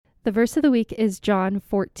The verse of the week is John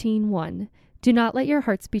 14:1. Do not let your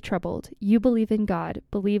hearts be troubled. You believe in God.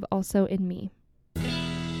 Believe also in me.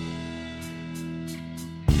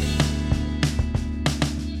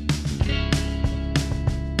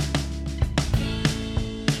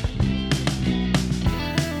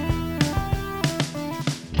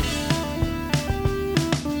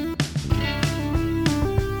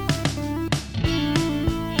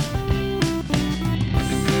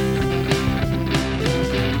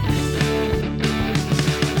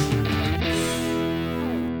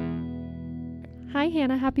 Hi,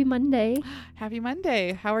 Hannah. Happy Monday. Happy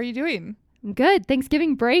Monday. How are you doing? I'm good.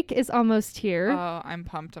 Thanksgiving break is almost here. Oh, I'm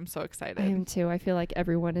pumped. I'm so excited. I am too. I feel like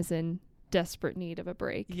everyone is in desperate need of a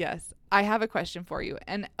break. Yes. I have a question for you.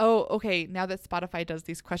 And okay. Now that Spotify does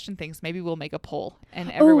these question things, maybe we'll make a poll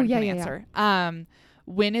and everyone can answer. Yeah.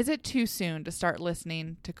 When is it too soon to start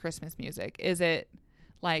listening to Christmas music? Is it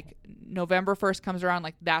like November 1st comes around,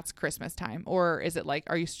 like that's Christmas time? Or is it like,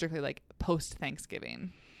 are you strictly like post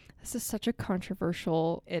Thanksgiving? This is such a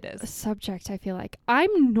controversial subject, I feel like.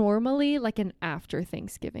 I'm normally like an after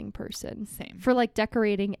Thanksgiving person. Same. For like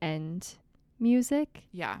decorating and music.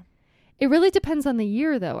 Yeah. It really depends on the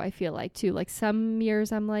year, though, I feel like, too. Like some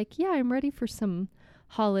years I'm like, yeah, I'm ready for some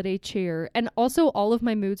holiday cheer. And also all of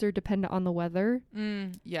my moods are dependent on the weather.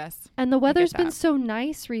 Yes. And the weather's been so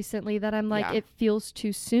nice recently that I'm like, it feels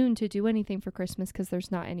too soon to do anything for Christmas because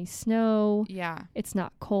there's not any snow. Yeah. It's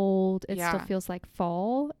not cold. It still feels like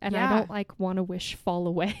fall. And I don't like want to wish fall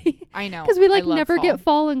away. I know. Because we like never get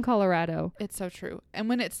fall in Colorado. It's so true. And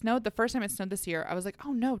when it snowed, the first time it snowed this year, I was like,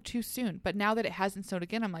 oh no, too soon. But now that it hasn't snowed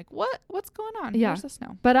again, I'm like, what's going on? Yeah. Where's the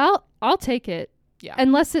snow? But I'll take it. Yeah.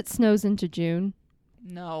 Unless it snows into June.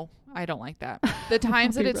 No, I don't like that. The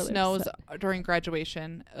times that it really snows during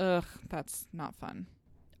graduation, that's not fun.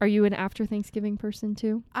 Are you an after Thanksgiving person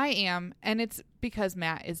too? I am, and it's because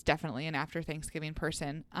Matt is definitely an after Thanksgiving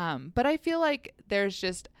person. But I feel like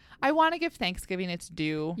I want to give Thanksgiving its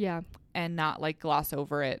due, and not like gloss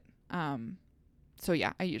over it. So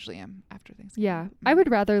yeah, I usually am after Thanksgiving. Yeah, I would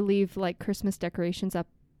rather leave like Christmas decorations up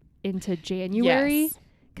into January. Yes.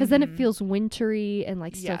 Because then it feels wintry and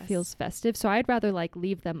like still feels festive. So I'd rather like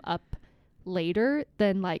leave them up later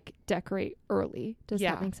than like decorate early. Does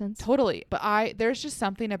that make sense? Totally. But there's just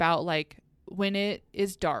something about like when it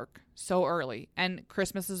is dark so early and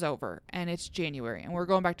Christmas is over and it's January and we're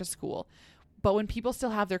going back to school. But when people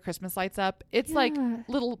still have their Christmas lights up, it's like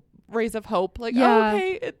little rays of hope. Like,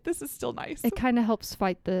 okay, this is still nice. It kind of helps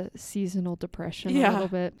fight the seasonal depression a little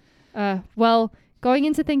bit. Well, going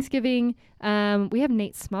into Thanksgiving, we have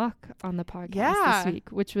Nate Smock on the podcast this week,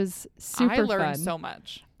 which was super fun. I learned so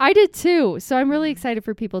much. I did too. So I'm really excited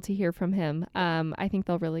for people to hear from him. I think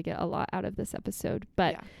they'll really get a lot out of this episode.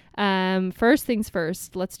 But first things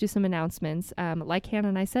first, let's do some announcements. Like Hannah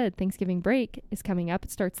and I said, Thanksgiving break is coming up.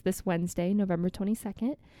 It starts this Wednesday, November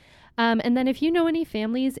 22nd. And then if you know any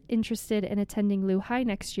families interested in attending Lou High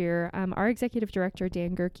next year, our executive director,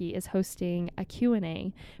 Dan Gerke, is hosting a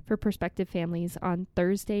Q&A for prospective families on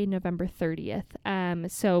Thursday, November 30th.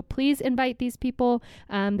 So please invite these people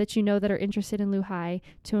that you know that are interested in Lou High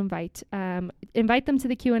to invite them to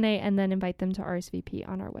the Q&A and then invite them to RSVP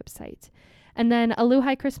on our website. And then a Lou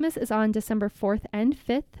High Christmas is on December 4th and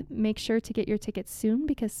 5th. Make sure to get your tickets soon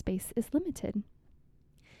because space is limited.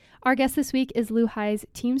 Our guest this week is Lou High's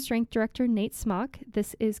Team Strength Director, Nate Smock.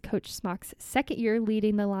 This is Coach Smock's second year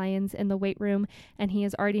leading the Lions in the weight room, and he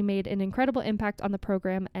has already made an incredible impact on the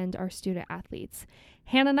program and our student athletes.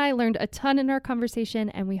 Hannah and I learned a ton in our conversation,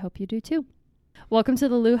 and we hope you do too. Welcome to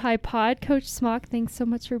the Lou High Pod, Coach Smock. Thanks so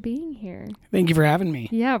much for being here. Thank you for having me.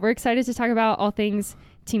 Yeah, we're excited to talk about all things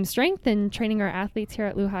team strength and training our athletes here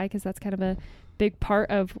at Lou High because that's kind of a big part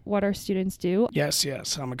of what our students do. Yes.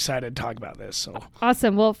 I'm excited to talk about this. So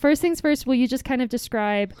awesome. Well, first things first, will you just kind of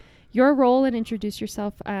describe your role and introduce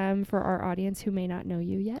yourself for our audience who may not know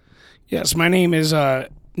you yet? Yes, my name is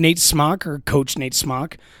Nate Smock, or Coach Nate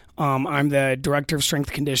Smock. I'm the Director of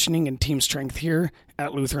Strength Conditioning and Team Strength here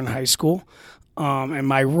at Lutheran High School. And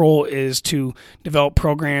my role is to develop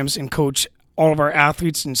programs and coach all of our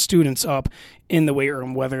athletes and students up in the weight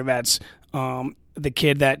room, whether that's the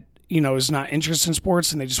kid that is not interested in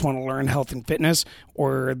sports and they just want to learn health and fitness,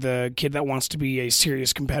 or the kid that wants to be a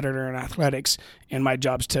serious competitor in athletics. And my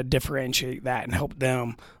job is to differentiate that and help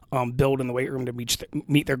them build in the weight room to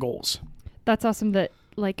meet their goals. That's awesome that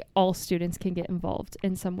like all students can get involved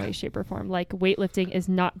in some way, shape, or form. Like weightlifting is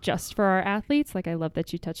not just for our athletes. Like I love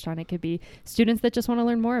that you touched on it. Could be students that just want to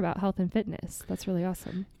learn more about health and fitness. That's really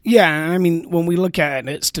awesome. Yeah, I mean, when we look at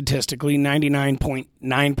it statistically,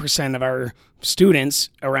 99.9% of our students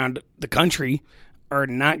around the country are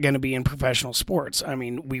not going to be in professional sports. I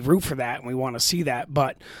mean, we root for that and we want to see that.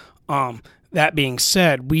 But that being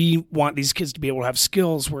said, we want these kids to be able to have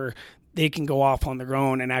skills where they can go off on their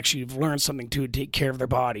own and actually learn something to take care of their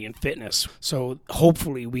body and fitness. So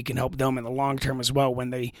hopefully we can help them in the long term as well when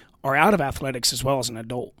they are out of athletics as well as an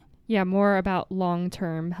adult. Yeah, more about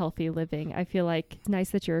long-term healthy living. I feel like it's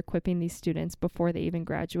nice that you're equipping these students before they even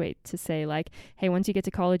graduate to say like, hey, once you get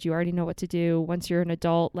to college, you already know what to do. Once you're an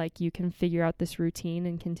adult, like you can figure out this routine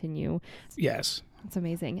and continue. Yes. That's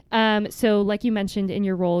amazing. So like you mentioned in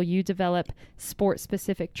your role, you develop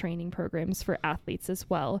sport-specific training programs for athletes as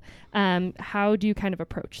well. How do you kind of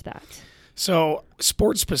approach that? So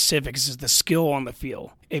sports specifics is the skill on the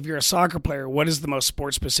field. If you're a soccer player, what is the most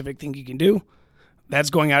sports specific thing you can do? That's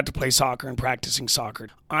going out to play soccer and practicing soccer.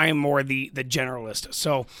 I am more the generalist.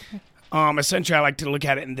 So essentially, I like to look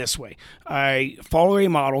at it in this way. I follow a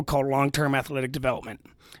model called long-term athletic development.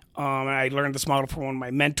 I learned this model from one of my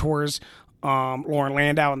mentors, Lauren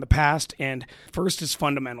Landau, in the past. And first is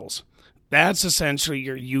fundamentals. That's essentially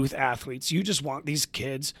your youth athletes. You just want these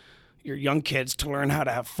kids, your young kids, to learn how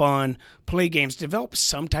to have fun, play games, develop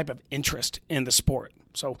some type of interest in the sport.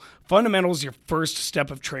 So fundamentals is your first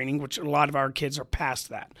step of training, which a lot of our kids are past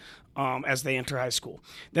that as they enter high school.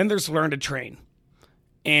 Then there's learn to train.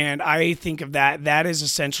 And I think of that is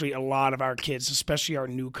essentially a lot of our kids, especially our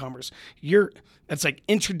newcomers. That's like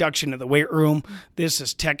introduction to the weight room. This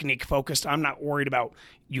is technique focused. I'm not worried about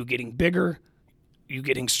you getting bigger, you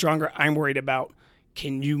getting stronger. I'm worried about,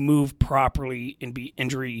 can you move properly and be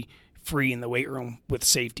injury free in the weight room with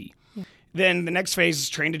safety? Yeah. Then the next phase is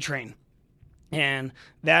train to train. And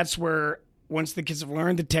that's where, once the kids have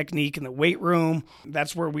learned the technique in the weight room,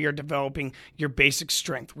 that's where we are developing your basic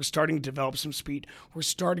strength. We're starting to develop some speed. We're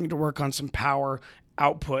starting to work on some power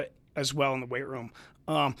output as well in the weight room.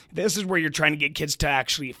 This is where you're trying to get kids to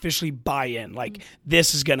actually officially buy in, like,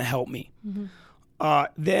 this is going to help me. Mm-hmm.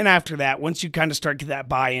 Then after that, once you kind of start to get that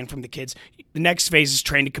buy-in from the kids, the next phase is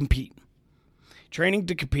train to compete. Training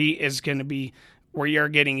to compete is going to be where you're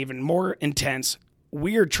getting even more intense.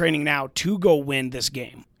 We are training now to go win this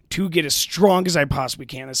game, to get as strong as I possibly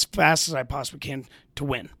can, as fast as I possibly can to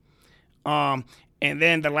win. And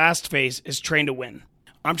then the last phase is train to win.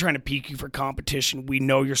 I'm trying to peak you for competition. We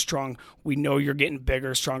know you're strong. We know you're getting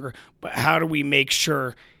bigger, stronger. But how do we make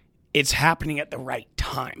sure it's happening at the right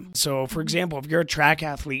time? So, for example, if you're a track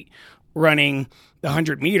athlete running the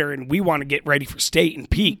 100-meter and we want to get ready for state and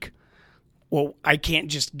peak, well, I can't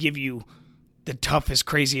just give you the toughest,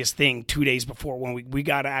 craziest thing 2 days before. When we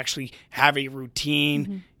got to actually have a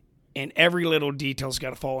routine, and every little detail's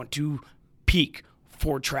got to fall into peak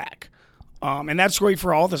for track. And that's great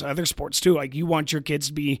for all this other sports too. Like, you want your kids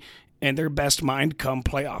to be in their best mind come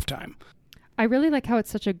playoff time. I really like how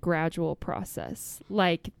it's such a gradual process.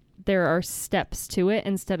 Like, there are steps to it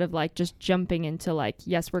instead of like just jumping into like,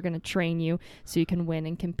 yes, we're going to train you so you can win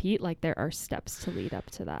and compete. Like, there are steps to lead up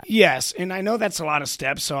to that. Yes. And I know that's a lot of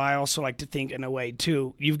steps. So I also like to think in a way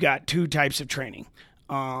too, you've got two types of training.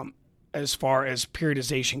 As far as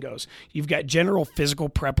periodization goes, you've got general physical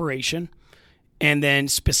preparation and then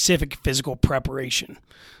specific physical preparation.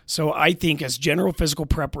 So I think as general physical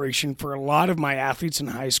preparation for a lot of my athletes in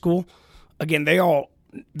high school, again, they're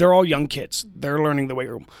all young kids. They're learning the weight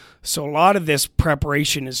room. So a lot of this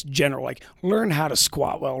preparation is general, like learn how to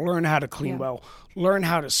squat well, learn how to clean well, learn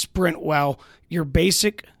how to sprint well, your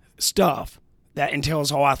basic stuff that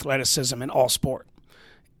entails all athleticism and all sport.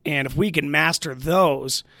 And if we can master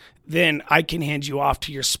those, then I can hand you off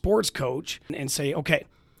to your sports coach and say, okay,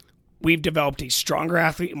 we've developed a stronger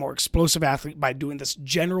athlete, a more explosive athlete by doing this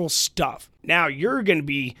general stuff. Now you're going to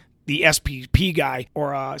be the SPP guy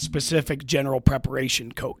or a specific general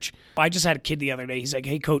preparation coach. I just had a kid the other day. He's like,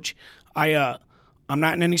 hey, coach, I'm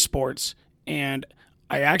not in any sports, and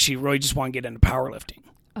I actually really just want to get into powerlifting.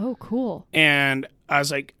 Oh, cool. And I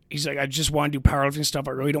was like, he's like, I just want to do powerlifting stuff.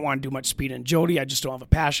 I really don't want to do much speed and agility. I just don't have a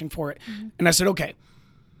passion for it. Mm-hmm. And I said, okay,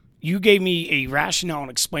 you gave me a rationale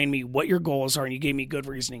and explained to me what your goals are, and you gave me good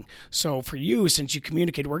reasoning. So for you, since you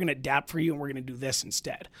communicated, we're going to adapt for you, and we're going to do this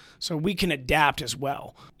instead. So we can adapt as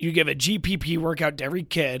well. You give a GPP workout to every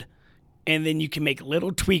kid, and then you can make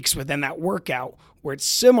little tweaks within that workout where it's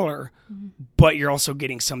similar, but you're also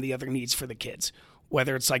getting some of the other needs for the kids.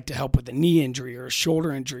 Whether it's like to help with a knee injury or a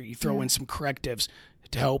shoulder injury, you throw in some correctives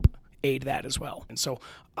to help aid that as well. And so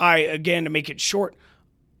again, to make it short,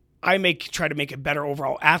 try to make a better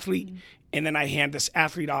overall athlete, and then I hand this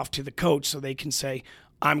athlete off to the coach so they can say,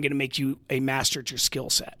 I'm going to make you a master at your skill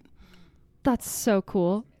set. That's so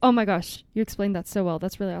cool. Oh my gosh, you explained that so well.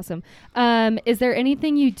 That's really awesome. Is there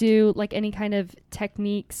anything you do, like any kind of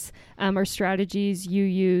techniques or strategies you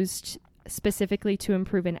used specifically to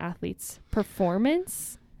improve an athlete's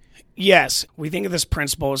performance? Yes. We think of this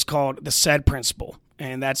principle as called the SAID principle,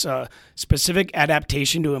 and that's a specific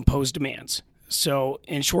adaptation to imposed demands. So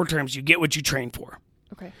in short terms, you get what you train for.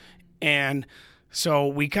 Okay. And so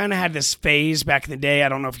we kind of had this phase back in the day. I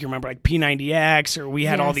don't know if you remember, like P90X, or we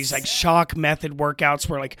had all these like shock method workouts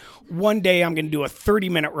where like one day I'm going to do a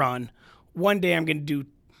 30-minute run. One day I'm going to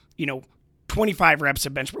do, 25 reps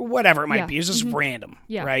of bench, whatever it might be. It's just random,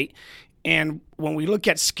 right? And when we look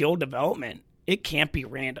at skill development, it can't be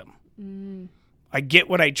random. I get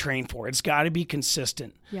what I train for. It's got to be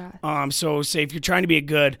consistent. Yeah. So say if you're trying to be a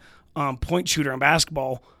good point shooter in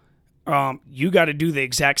basketball, you got to do the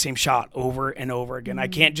exact same shot over and over again. I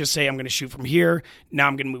can't just say I'm going to shoot from here. Now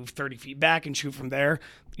I'm going to move 30 feet back and shoot from there.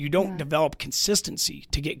 You don't develop consistency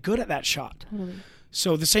to get good at that shot. Totally.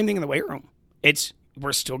 So the same thing in the weight room.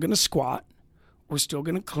 We're still going to squat. We're still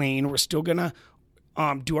going to clean. We're still going to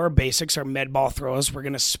do our basics, our med ball throws. We're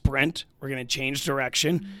going to sprint. We're going to change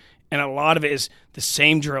direction. And a lot of it is the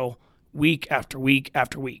same drill week after week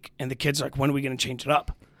after week. And the kids are like, when are we going to change it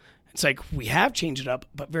up? It's like, we have changed it up,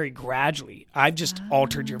 but very gradually. I've just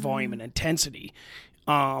altered your volume and intensity.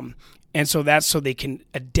 And so that's so they can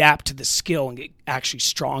adapt to the skill and get actually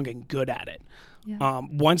strong and good at it. Yeah.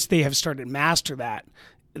 Once they have started to master that,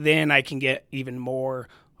 then I can get even more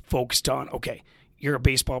focused on, okay, you're a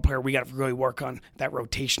baseball player. We got to really work on that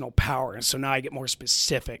rotational power. And so now I get more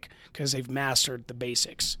specific because they've mastered the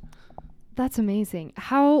basics. That's amazing.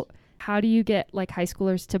 How do you get like high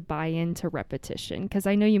schoolers to buy into repetition? Because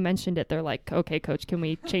I know you mentioned it. They're like, okay, coach, can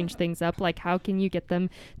we change things up? Like, how can you get them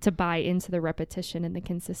to buy into the repetition and the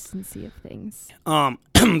consistency of things?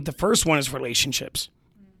 The first one is relationships.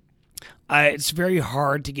 It's very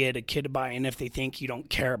hard to get a kid to buy in if they think you don't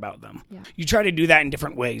care about them. Yeah. You try to do that in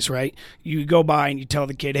different ways, right? You go by and you tell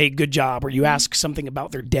the kid, hey, good job, or you ask something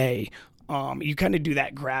about their day. You kind of do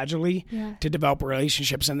that gradually to develop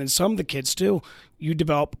relationships. And then some of the kids too, you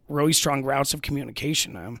develop really strong routes of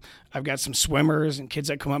communication. I've got some swimmers and kids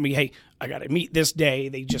that come up to me, hey, I got to meet this day.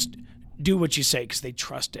 They just do what you say because they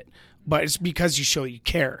trust it. But it's because you show you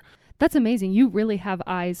care. That's amazing. You really have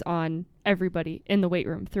eyes on everybody in the weight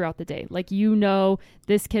room throughout the day. Like,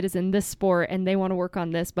 this kid is in this sport and they want to work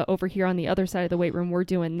on this, but over here on the other side of the weight room, we're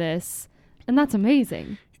doing this. And that's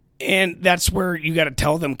amazing. And that's where you got to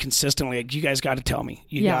tell them consistently. Like, you guys got to tell me.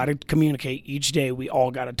 You got to communicate each day. We all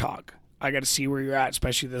got to talk. I got to see where you're at,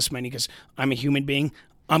 especially this many, because I'm a human being.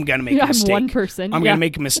 I'm going to make a mistake. I'm one person. I'm going to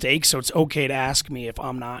make a mistake, so it's okay to ask me if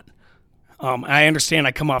I'm not. I understand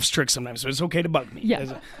I come off strict sometimes, so it's okay to bug me.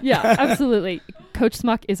 Yeah, absolutely. Coach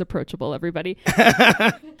Smock is approachable, everybody. So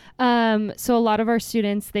a lot of our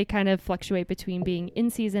students, they kind of fluctuate between being in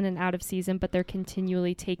season and out of season, but they're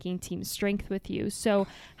continually taking team strength with you. So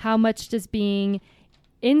how much does being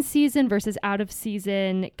in season versus out of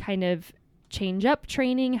season kind of change up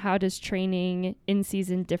training? How does training in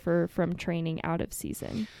season differ from training out of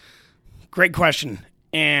season? Great question.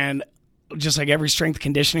 And just like every strength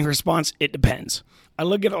conditioning response, it depends. I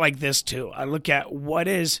look at it like this too. I look at what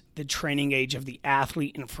is the training age of the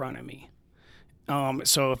athlete in front of me.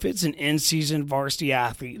 So if it's an in-season varsity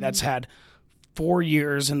athlete that's had 4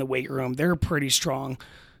 years in the weight room, they're pretty strong.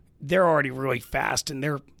 They're already really fast, and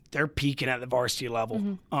they're peaking at the varsity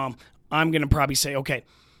level. I'm going to probably say, okay,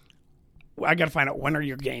 I got to find out when are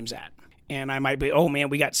your games at. And I might be, oh man,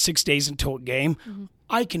 we got 6 days until a game.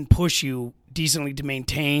 I can push you decently to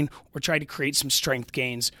maintain or try to create some strength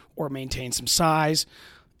gains or maintain some size.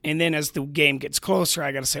 And then as the game gets closer,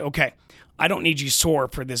 I got to say, okay, I don't need you sore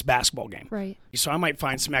for this basketball game. Right. So I might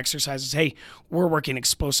find some exercises. Hey, we're working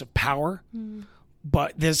explosive power,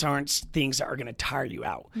 but these aren't things that are going to tire you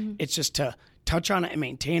out. It's just to touch on it and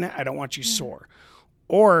maintain it. I don't want you sore.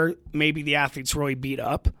 Or maybe the athlete's really beat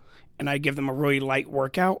up and I give them a really light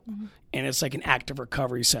workout and it's like an active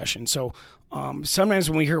recovery session. So sometimes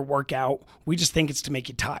when we hear workout, we just think it's to make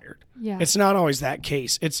you tired. Yeah. It's not always that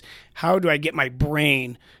case. It's how do I get my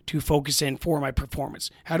brain to focus in for my performance?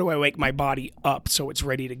 How do I wake my body up so it's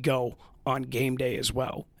ready to go on game day as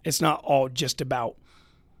well? It's not all just about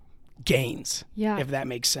gains, if that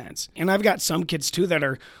makes sense. And I've got some kids too that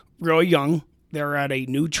are really young. They're at a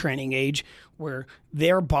new training age where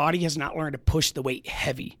their body has not learned to push the weight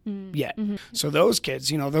heavy yet. So those kids,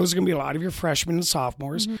 those are going to be a lot of your freshmen and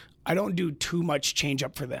sophomores. I don't do too much change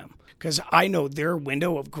up for them because I know their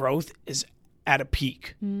window of growth is at a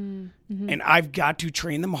peak. And I've got to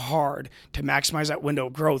train them hard to maximize that window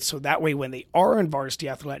of growth. So that way, when they are in varsity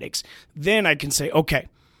athletics, then I can say, okay,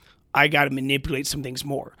 I got to manipulate some things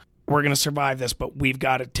more. we're going to survive this, but we've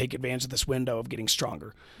got to take advantage of this window of getting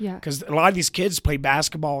stronger. Yeah. Because a lot of these kids play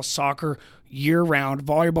basketball, soccer year-round,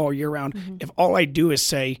 volleyball year-round. Mm-hmm. If all I do is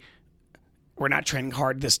say, we're not training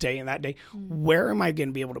hard this day and that day, where am I going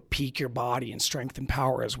to be able to peak your body and strength and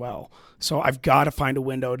power as well? So I've got to find a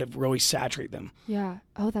window to really saturate them. Yeah.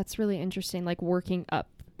 Oh, that's really interesting. Like working up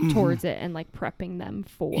towards it and like prepping them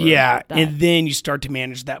for that. And then you start to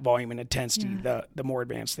manage that volume and intensity the more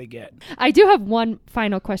advanced they get. I do have one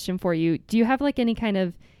final question for you. Do you have like any kind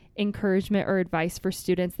of encouragement or advice for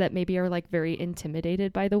students that maybe are like very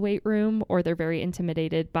intimidated by the weight room, or they're very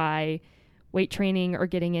intimidated by weight training or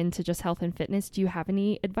getting into just health and fitness? Do you have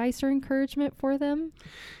any advice or encouragement for them?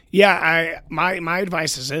 Yeah, my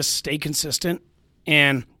advice is this: stay consistent.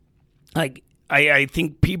 And like I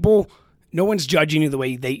think people, no one's judging you the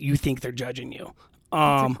way you think they're judging you.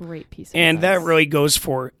 That's a great piece of and advice. That really goes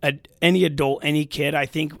for any adult, any kid. I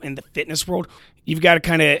think in the fitness world, you've got to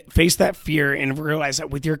kind of face that fear and realize that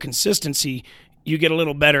with your consistency, you get a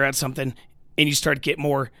little better at something and you start to get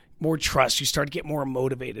more trust. You start to get more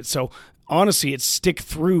motivated. So honestly, it's stick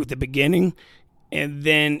through the beginning, and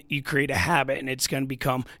then you create a habit, and it's going to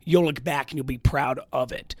become, you'll look back and you'll be proud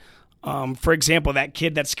of it. For example, that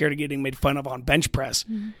kid that's scared of getting made fun of on bench press,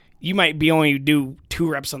 you might be only do 2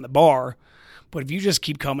 reps on the bar, but if you just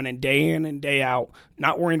keep coming in and day out,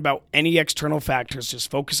 not worrying about any external factors, just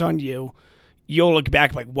focus on you, you'll look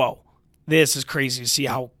back like, whoa, this is crazy to see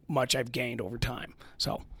how much I've gained over time.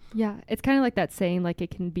 So yeah, it's kind of like that saying, like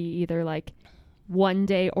it can be either like one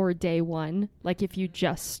day or day one. Like if you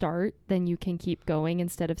just start, then you can keep going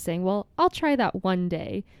instead of saying, well, I'll try that one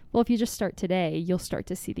day. Well, if you just start today, you'll start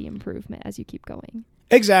to see the improvement as you keep going.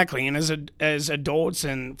 Exactly. And as adults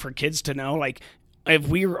and for kids to know, like if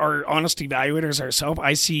we are honest evaluators ourselves,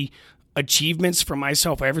 I see achievements for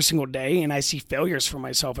myself every single day, and I see failures for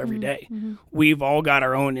myself every day. We've all got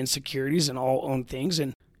our own insecurities and all own things.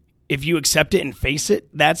 And if you accept it and face it,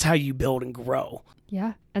 that's how you build and grow.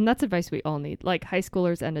 Yeah. And that's advice we all need, like high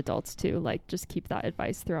schoolers and adults too. Like just keep that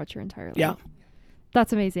advice throughout your entire life. Yeah.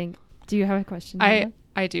 That's amazing. Do you have a question?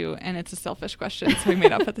 I do, and it's a selfish question, so we may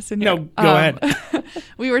not put this in here. No, go ahead.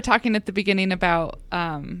 We were talking at the beginning about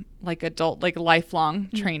like adult, like lifelong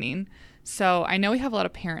training. So I know we have a lot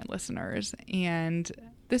of parent listeners, and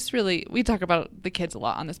this really, we talk about the kids a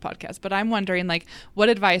lot on this podcast, but I'm wondering, like, what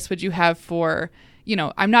advice would you have for,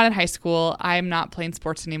 I'm not in high school, I'm not playing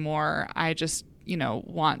sports anymore, I just,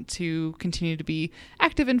 want to continue to be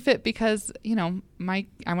active and fit because, I want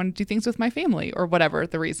to do things with my family or whatever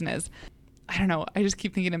the reason is. I don't know. I just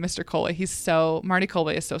keep thinking of Mr. Colway. Marty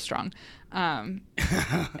Colway is so strong. And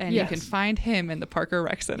you can find him in the Parker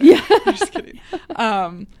Rec Center. Yeah. I'm just kidding.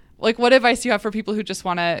 Like what advice do you have for people who just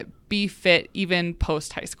want to be fit even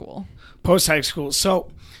post high school? Post high school.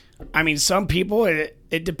 So, I mean, some people,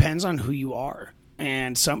 it depends on who you are.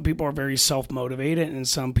 And some people are very self-motivated, and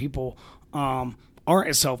some people aren't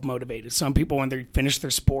as self-motivated. Some people, when they finish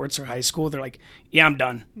their sports or high school, they're like, yeah, I'm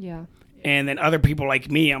done. Yeah. And then other people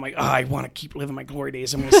like me, I'm like, I want to keep living my glory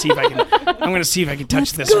days. I'm going to see if I can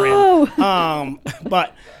touch this rim.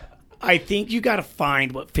 But I think you got to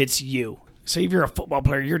find what fits you. Say if you're a football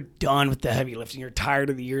player, you're done with the heavy lifting. You're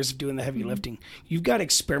tired of the years of doing the heavy lifting. You've got to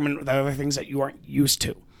experiment with other things that you aren't used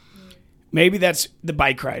to. Maybe that's the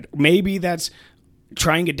bike ride. Maybe that's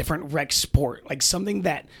trying a different rec sport, like something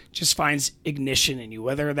that just finds ignition in you,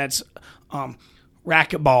 whether that's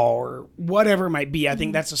racquetball or whatever it might be. I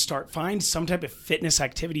think that's a start. Find some type of fitness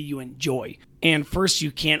activity you enjoy. And first,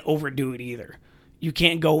 you can't overdo it either. You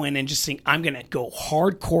can't go in and just think, I'm going to go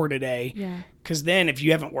hardcore today. Yeah. Because then if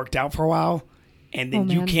you haven't worked out for a while and then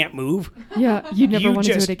you can't move. Yeah, you never want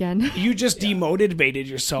to do it again. You just demotivated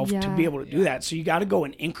yourself to be able to do that. So you got to go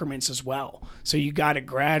in increments as well. So you got to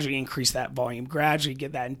gradually increase that volume, gradually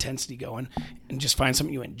get that intensity going, and just find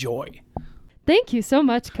something you enjoy. Thank you so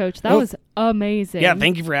much, Coach. That was amazing. Yeah,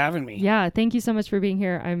 thank you for having me. Yeah, thank you so much for being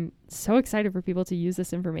here. I'm so excited for people to use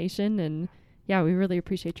this information, and yeah, we really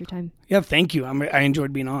appreciate your time. Yeah, thank you. I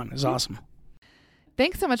enjoyed being on. It was awesome.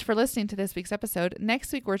 Thanks so much for listening to this week's episode.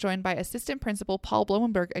 Next week, we're joined by Assistant Principal Paul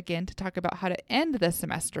Blomenberg again to talk about how to end the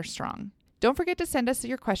semester strong. Don't forget to send us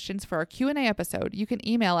your questions for our Q&A episode. You can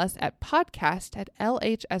email us at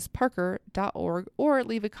podcast@lhsparker.org or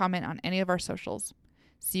leave a comment on any of our socials.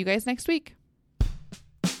 See you guys next week.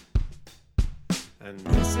 And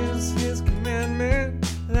this is his commandment,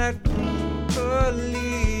 that we believe